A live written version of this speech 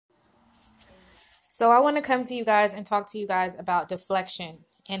So I want to come to you guys and talk to you guys about deflection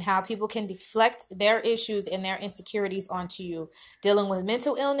and how people can deflect their issues and their insecurities onto you, dealing with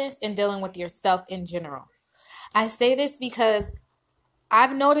mental illness and dealing with yourself in general. I say this because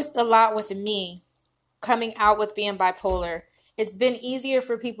I've noticed a lot with me coming out with being bipolar. It's been easier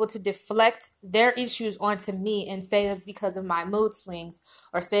for people to deflect their issues onto me and say it's because of my mood swings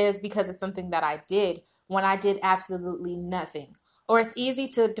or say it's because of something that I did when I did absolutely nothing. Or it's easy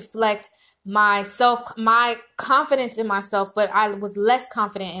to deflect my confidence in myself, but I was less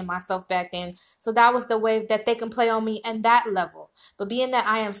confident in myself back then. So that was the way that they can play on me and that level. But being that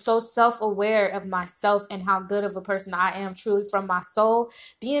I am so self-aware of myself and how good of a person I am truly from my soul,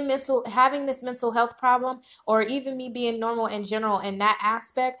 having this mental health problem, or even me being normal in general in that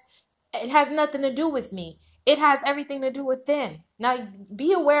aspect, it has nothing to do with me. It has everything to do with them. Now,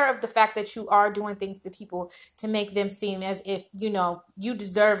 be aware of the fact that you are doing things to people to make them seem as if, you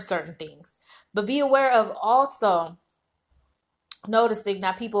deserve certain things. But be aware of also noticing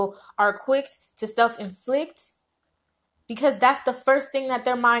that people are quick to self-inflict because that's the first thing that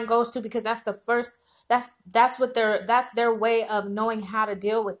their mind goes to, because that's their way of knowing how to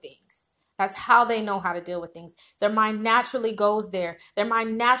deal with things. That's how they know how to deal with things. Their mind naturally goes there. Their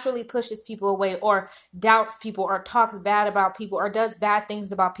mind naturally pushes people away or doubts people or talks bad about people or does bad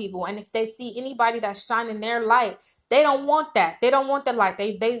things about people. And if they see anybody that's shining their light, they don't want that. They don't want the light.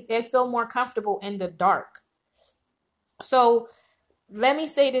 They feel more comfortable in the dark. So let me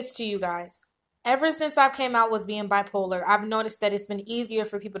say this to you guys. Ever since I've came out with being bipolar, I've noticed that it's been easier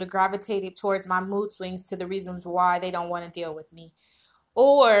for people to gravitate towards my mood swings to the reasons why they don't want to deal with me.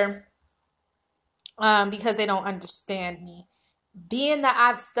 Or because they don't understand me. Being that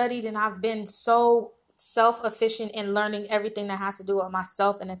I've studied and I've been so self-efficient in learning everything that has to do with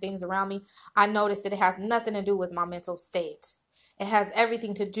myself and the things around me, I noticed that it has nothing to do with my mental state. It has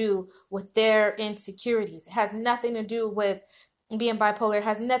everything to do with their insecurities. It has nothing to do with being bipolar. It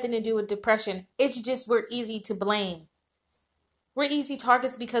has nothing to do with depression. It's just we're easy to blame. We're easy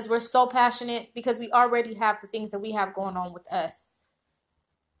targets because we're so passionate, because we already have the things that we have going on with us.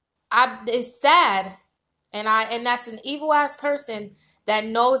 It's sad, and that's an evil ass person that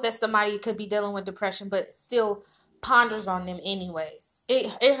knows that somebody could be dealing with depression, but still ponders on them anyways.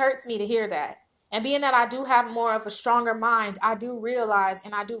 It hurts me to hear that. And being that I do have more of a stronger mind, I do realize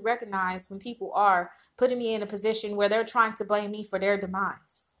and I do recognize when people are putting me in a position where they're trying to blame me for their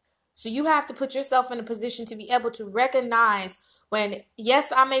demise. So you have to put yourself in a position to be able to recognize when,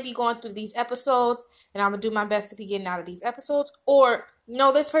 yes, I may be going through these episodes and I'm going to do my best to be getting out of these episodes, or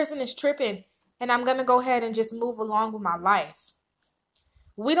no, this person is tripping and I'm going to go ahead and just move along with my life.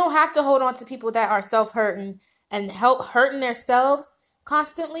 We don't have to hold on to people that are self-hurting and hurting themselves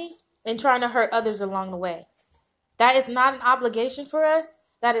constantly and trying to hurt others along the way. That is not an obligation for us.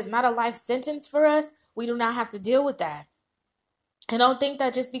 That is not a life sentence for us. We do not have to deal with that. And don't think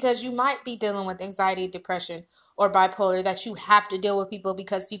that just because you might be dealing with anxiety, depression, or bipolar, that you have to deal with people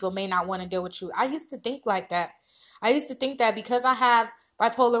because people may not want to deal with you. I used to think like that. I used to think that because I have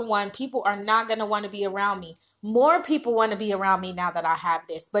bipolar 1, people are not going to want to be around me. More people want to be around me now that I have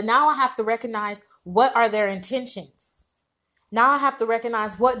this. But now I have to recognize what are their intentions. Now I have to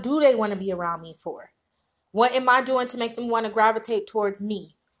recognize what do they want to be around me for? What am I doing to make them want to gravitate towards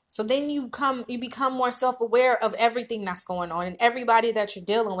me? So then you become more self-aware of everything that's going on and everybody that you're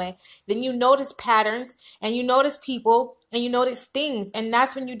dealing with. Then you notice patterns and you notice people and you notice things. And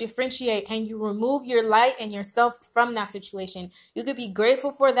that's when you differentiate and you remove your light and yourself from that situation. You could be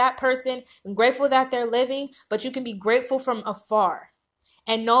grateful for that person and grateful that they're living, but you can be grateful from afar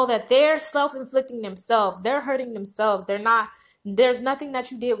and know that they're self-inflicting themselves. They're hurting themselves. There's nothing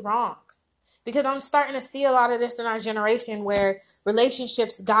that you did wrong. Because I'm starting to see a lot of this in our generation where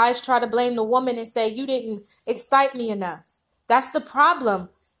relationships, guys try to blame the woman and say, you didn't excite me enough. That's the problem.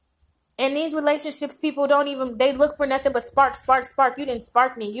 In these relationships, people they look for nothing but spark, spark, spark. You didn't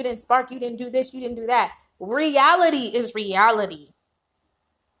spark me. You didn't spark. You didn't do this. You didn't do that. Reality is reality.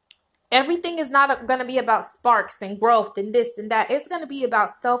 Everything is not going to be about sparks and growth and this and that. It's going to be about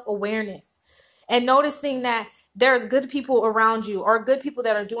self-awareness and noticing that there's good people around you or good people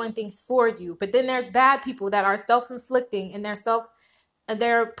that are doing things for you. But then there's bad people that are self-inflicting and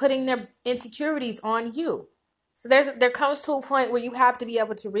they're putting their insecurities on you. So there comes to a point where you have to be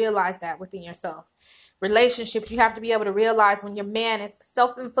able to realize that within yourself. Relationships, you have to be able to realize when your man is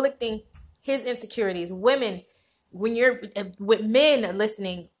self-inflicting his insecurities. Women, when you're with men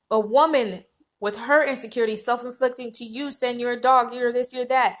listening, a woman with her insecurities self-inflicting to you, saying you're a dog, you're this, you're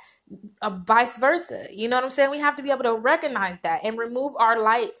that, vice versa. You know what I'm saying? We have to be able to recognize that and remove our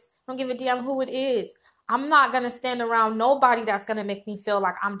lights. Don't give a damn who it is. I'm not going to stand around nobody that's going to make me feel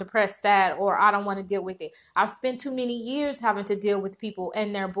like I'm depressed, sad, or I don't want to deal with it. I've spent too many years having to deal with people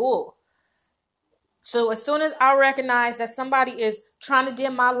and their bull. So as soon as I recognize that somebody is trying to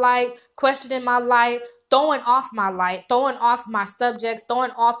dim my light, questioning my light, throwing off my light, throwing off my subjects,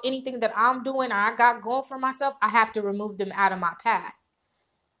 throwing off anything that I'm doing or I got going for myself, I have to remove them out of my path.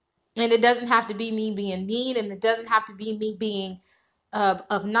 And it doesn't have to be me being mean, and it doesn't have to be me being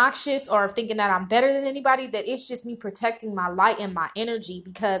obnoxious or thinking that I'm better than anybody. That it's just me protecting my light and my energy,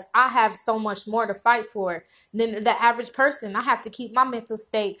 because I have so much more to fight for than the average person. I have to keep my mental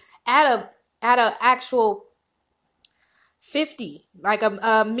state at a actual 50, like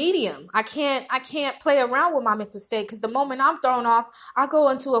a medium. I can't play around with my mental state, because the moment I'm thrown off, I go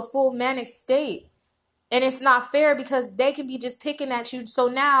into a full manic state. And it's not fair, because they can be just picking at you. So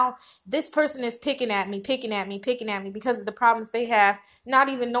now this person is picking at me because of the problems they have, not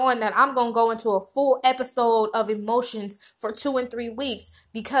even knowing that I'm going to go into a full episode of emotions for 2 and 3 weeks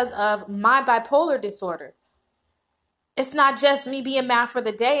because of my bipolar disorder. It's not just me being mad for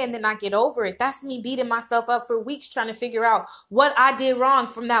the day and then I get over it. That's me beating myself up for weeks trying to figure out what I did wrong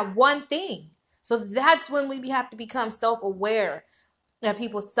from that one thing. So that's when we have to become self-aware of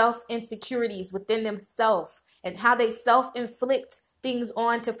people's self-insecurities within themselves and how they self-inflict things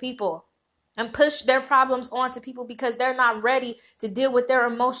onto people and push their problems onto people because they're not ready to deal with their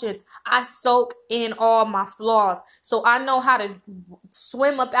emotions. I soak in all my flaws, so I know how to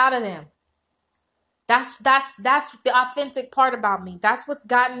swim up out of them. That's the authentic part about me. That's what's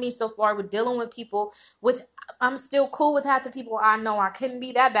gotten me so far with dealing with people. I'm still cool with half the people I know. I couldn't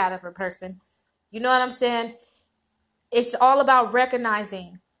be that bad of a person. You know what I'm saying? It's all about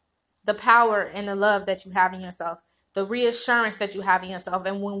recognizing the power and the love that you have in yourself, the reassurance that you have in yourself.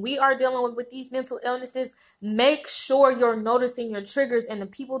 And when we are dealing with these mental illnesses, make sure you're noticing your triggers and the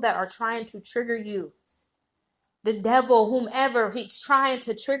people that are trying to trigger you. The devil, whomever, he's trying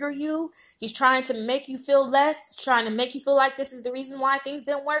to trigger you. He's trying to make you feel less, trying to make you feel like this is the reason why things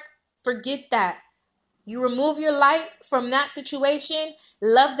didn't work. Forget that. You remove your light from that situation,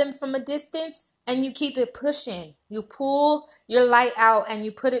 love them from a distance, and you keep it pushing. You pull your light out and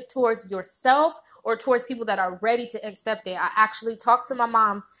you put it towards yourself or towards people that are ready to accept it. I actually talked to my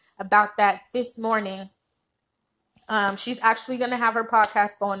mom about that this morning. She's actually going to have her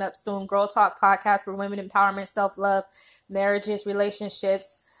podcast going up soon. Girl Talk Podcast for women empowerment, self-love, marriages,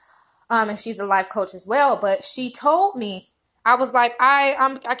 relationships. And she's a life coach as well. But she told me, I was like,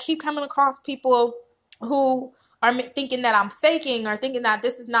 I keep coming across people who are thinking that I'm faking or thinking that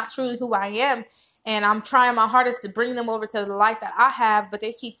this is not truly who I am. And I'm trying my hardest to bring them over to the light that I have, but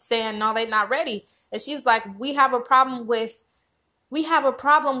they keep saying, no, they're not ready. And she's like, we have a problem with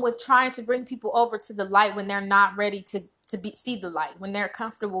trying to bring people over to the light when they're not ready to see the light, when they're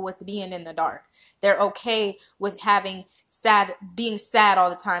comfortable with being in the dark. They're okay with being sad all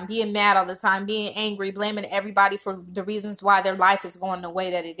the time, being mad all the time, being angry, blaming everybody for the reasons why their life is going the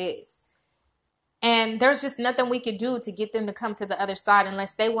way that it is. And there's just nothing we could do to get them to come to the other side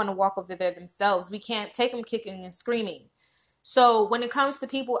unless they want to walk over there themselves. We can't take them kicking and screaming. So when it comes to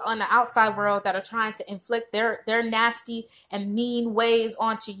people on the outside world that are trying to inflict their nasty and mean ways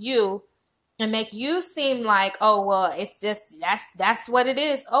onto you and make you seem like, oh, well, it's just, that's what it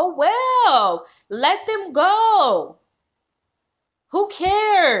is. Oh, well, let them go. Who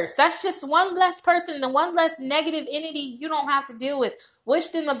cares? That's just one less person and one less negative entity you don't have to deal with. Wish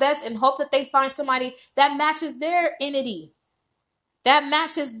them the best and hope that they find somebody that matches their entity, that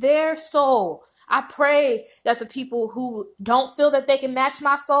matches their soul. I pray that the people who don't feel that they can match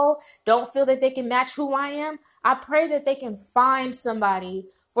my soul, don't feel that they can match who I am, I pray that they can find somebody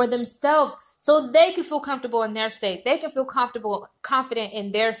for themselves so they can feel comfortable in their state. They can feel confident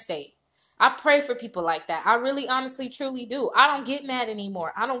in their state. I pray for people like that. I really, honestly, truly do. I don't get mad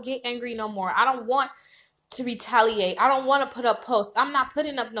anymore. I don't get angry no more. I don't want to retaliate. I don't want to put up posts. I'm not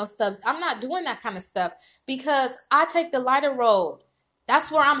putting up no subs. I'm not doing that kind of stuff because I take the lighter road.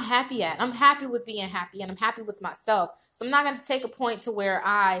 That's where I'm happy at. I'm happy with being happy and I'm happy with myself. So I'm not going to take a point to where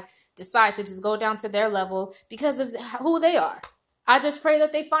I decide to just go down to their level because of who they are. I just pray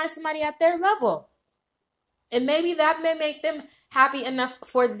that they find somebody at their level. And maybe that may make them happy enough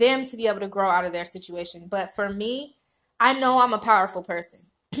for them to be able to grow out of their situation. But for me, I know I'm a powerful person.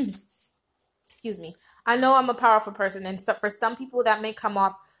 Excuse me. I know I'm a powerful person. And so for some people that may come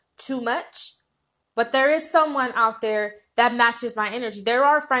off too much. But there is someone out there that matches my energy. There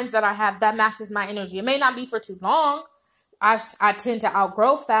are friends that I have that matches my energy. It may not be for too long. I tend to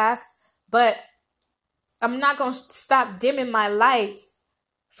outgrow fast. But I'm not going to stop dimming my lights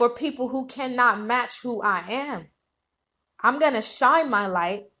for people who cannot match who I am. I'm going to shine my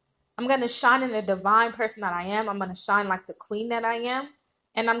light. I'm going to shine in the divine person that I am. I'm going to shine like the queen that I am.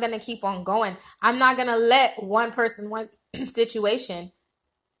 And I'm going to keep on going. I'm not going to let one person, one situation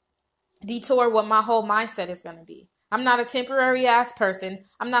detour what my whole mindset is going to be. I'm not a temporary ass person.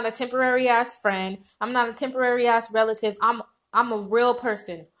 I'm not a temporary ass friend. I'm not a temporary ass relative. I'm a real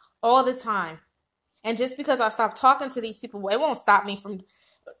person all the time. And just because I stop talking to these people, it won't stop me from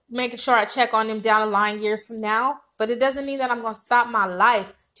making sure I check on them down the line years from now. But it doesn't mean that I'm going to stop my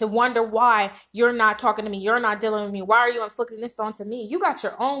life to wonder why you're not talking to me. You're not dealing with me. Why are you inflicting this onto me? You got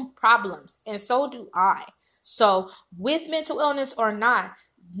your own problems, and so do I. So with mental illness or not,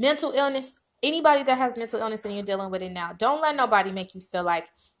 mental illness, anybody that has mental illness and you're dealing with it now, don't let nobody make you feel like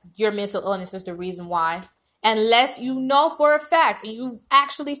your mental illness is the reason why. Unless you know for a fact and you've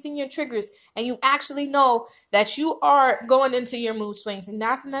actually seen your triggers and you actually know that you are going into your mood swings. And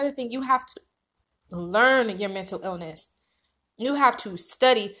that's another thing. You have to learn your mental illness. You have to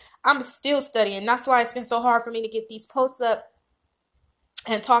study. I'm still studying. That's why it's been so hard for me to get these posts up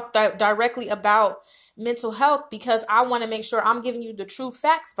and talk directly about mental health, because I want to make sure I'm giving you the true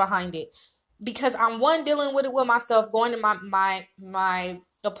facts behind it. Because I'm, one, dealing with it with myself, going to my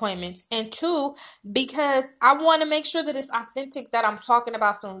appointments, and two, because I want to make sure that it's authentic, that I'm talking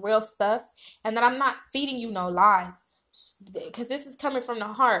about some real stuff, and that I'm not feeding you no lies, because this is coming from the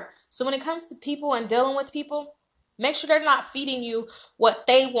heart. So when it comes to people and dealing with people, make sure they're not feeding you what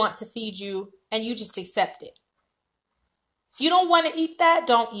they want to feed you and you just accept it. If you don't want to eat that,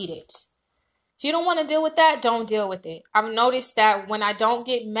 don't eat it. If you don't want to deal with that, don't deal with it. I've noticed that when I don't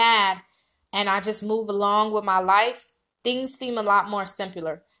get mad and I just move along with my life, things seem a lot more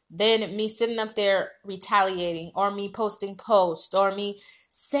simpler than me sitting up there retaliating, or me posting posts, or me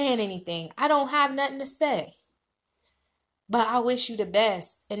saying anything. I don't have nothing to say. But I wish you the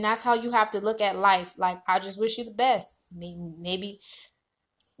best. And that's how you have to look at life. Like, I just wish you the best. Maybe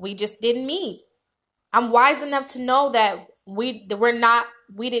we just didn't meet. I'm wise enough to know that we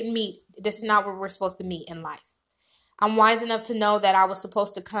didn't meet. This is not where we're supposed to meet in life. I'm wise enough to know that I was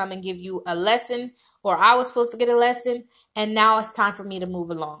supposed to come and give you a lesson, or I was supposed to get a lesson, and now it's time for me to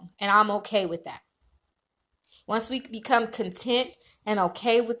move along. And I'm okay with that. Once we become content and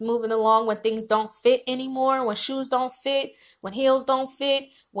okay with moving along when things don't fit anymore, when shoes don't fit, when heels don't fit,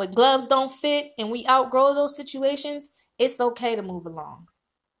 when gloves don't fit, and we outgrow those situations, it's okay to move along.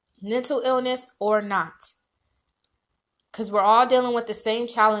 Mental illness or not. Because we're all dealing with the same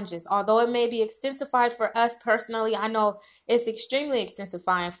challenges. Although it may be extensified for us personally, I know it's extremely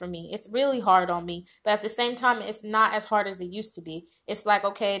extensifying for me. It's really hard on me. But at the same time, it's not as hard as it used to be. It's like,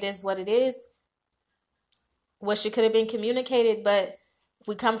 okay, it is what it is. Wish it could have been communicated, but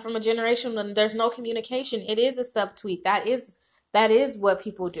we come from a generation when there's no communication. It is a subtweet. That is what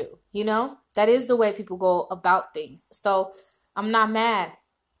people do, you know? That is the way people go about things. So I'm not mad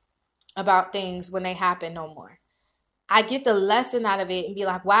about things when they happen no more. I get the lesson out of it and be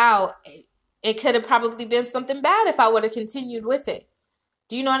like, wow, it could have probably been something bad if I would have continued with it.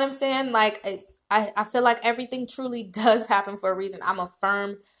 Do you know what I'm saying? Like, I feel like everything truly does happen for a reason. I'm a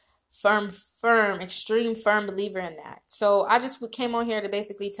extreme firm believer in that. So I just came on here to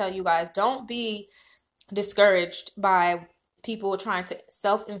basically tell you guys, don't be discouraged by people trying to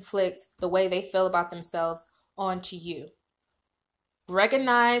self-inflict the way they feel about themselves onto you.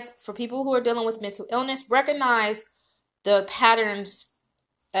 Recognize, for people who are dealing with mental illness, recognize the patterns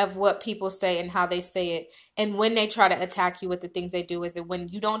of what people say and how they say it. And when they try to attack you with the things they do, is it when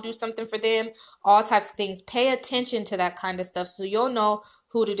you don't do something for them, all types of things. Pay attention to that kind of stuff so you'll know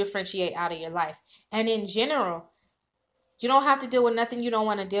who to differentiate out of your life. And in general, you don't have to deal with nothing you don't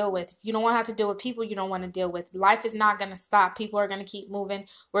want to deal with. If you don't want to have to deal with people you don't want to deal with, life is not going to stop. People are going to keep moving.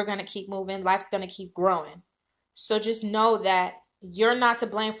 We're going to keep moving. Life's going to keep growing. So just know that you're not to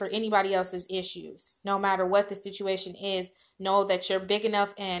blame for anybody else's issues. No matter what the situation is, know that you're big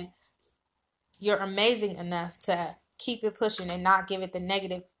enough and you're amazing enough to keep it pushing and not give it the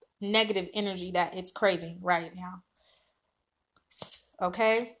negative energy that it's craving right now.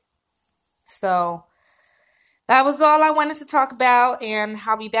 Okay? So that was all I wanted to talk about, and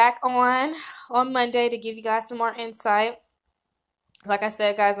I'll be back on Monday to give you guys some more insight. Like I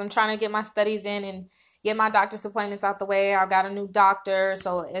said, guys, I'm trying to get my studies in and get my doctor's appointments out the way. I got a new doctor,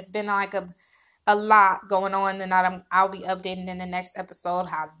 so it's been like a lot going on, and I'll be updating in the next episode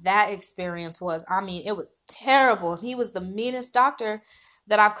how that experience was. I mean, it was terrible. He was the meanest doctor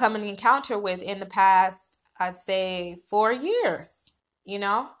that I've come in encounter with in the past, I'd say 4 years, you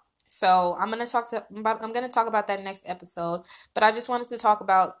know? So I'm going to talk about that next episode, but I just wanted to talk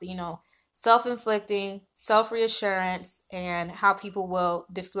about, self-inflicting, self-reassurance, and how people will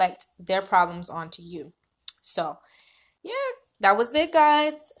deflect their problems onto you. So, yeah, That was it,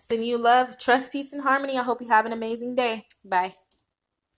 guys. Sending you love, trust, peace, and harmony. I hope you have an amazing day. Bye.